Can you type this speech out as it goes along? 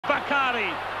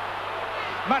Bakari.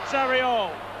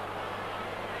 Mazzariol.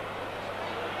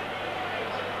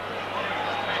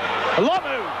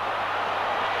 Lomu.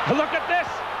 Look at this.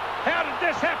 How did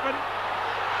this happen?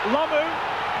 Lomu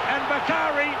and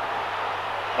Bakari.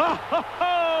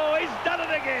 Oh, he's done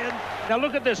it again. Now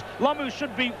look at this. Lomu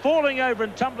should be falling over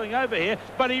and tumbling over here,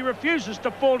 but he refuses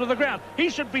to fall to the ground. He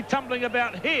should be tumbling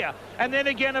about here and then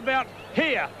again about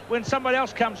here when somebody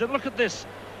else comes in. Look at this.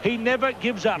 He never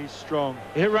gives up. He's strong.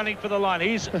 Here running for the line.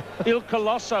 He's Il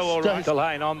Colosso, all right.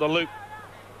 Delane on the loop.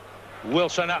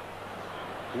 Wilson up.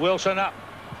 Wilson up.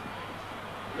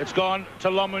 It's gone to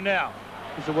Lomu now.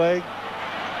 He's away.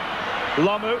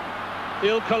 Lomu.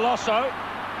 Il Colosso.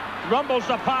 Rumbles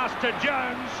the pass to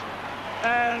Jones.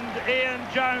 And Ian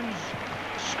Jones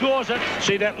scores it.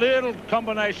 See that little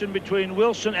combination between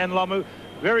Wilson and Lomu.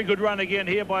 Very good run again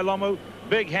here by Lomu.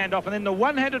 Big handoff. And then the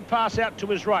one-handed pass out to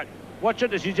his right. Watch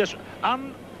it as he just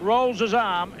unrolls his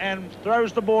arm and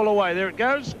throws the ball away. There it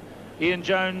goes. Ian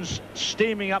Jones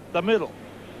steaming up the middle.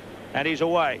 And he's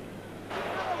away.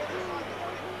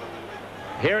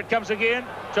 Here it comes again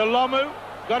to Lomu.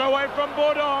 Got away from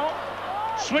Bourdon.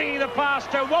 Swinging the pass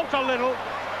to Walter Little.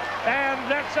 And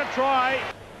that's a try.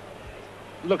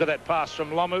 Look at that pass from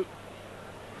Lomu.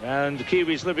 And the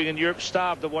Kiwis living in Europe,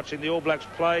 starved of watching the All Blacks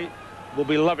play, will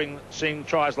be loving seeing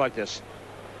tries like this.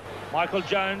 Michael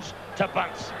Jones to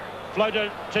Bunce.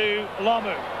 Floater to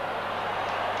Lomu.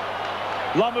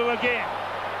 Lomu again.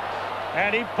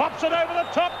 And he pops it over the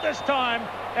top this time.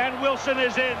 And Wilson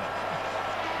is in.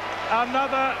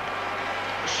 Another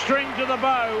string to the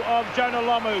bow of Jonah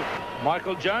Lomu.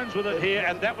 Michael Jones with it here,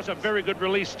 and that was a very good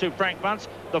release to Frank Bunce.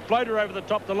 The floater over the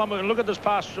top to Lomu, and look at this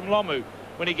pass from Lomu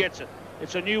when he gets it.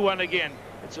 It's a new one again.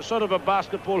 It's a sort of a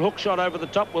basketball hook shot over the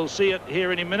top. We'll see it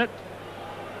here any minute.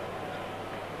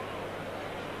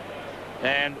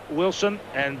 And Wilson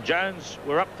and Jones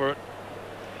were up for it.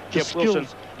 The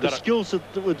skills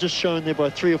that were just shown there by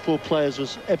 3 or 4 players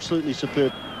was absolutely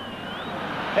superb.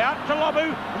 Out to Lomu.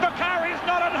 Bakari's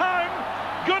not at home.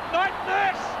 Good night,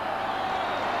 nurse.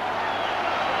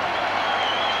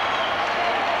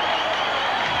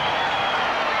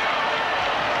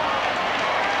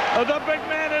 The big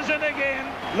man is in again.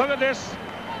 Look at this.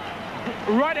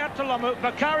 Right out to Lomu.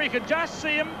 Bakari could just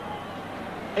see him.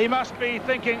 He must be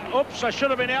thinking, oops, I should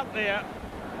have been out there.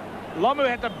 Lomu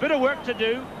had a bit of work to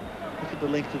do. Look at the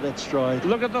length of that stride.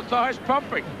 Look at the thighs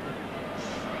pumping.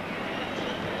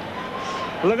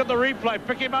 Look at the replay.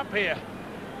 Pick him up here.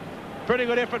 Pretty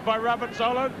good effort by Robert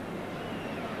Solo.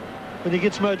 When he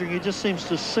gets motoring, he just seems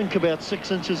to sink about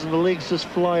 6 inches and the legs just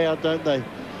fly out, don't they?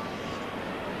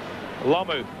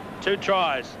 Lomu, 2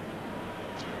 tries.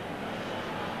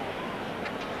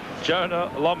 Jonah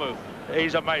Lomu,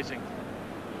 he's amazing.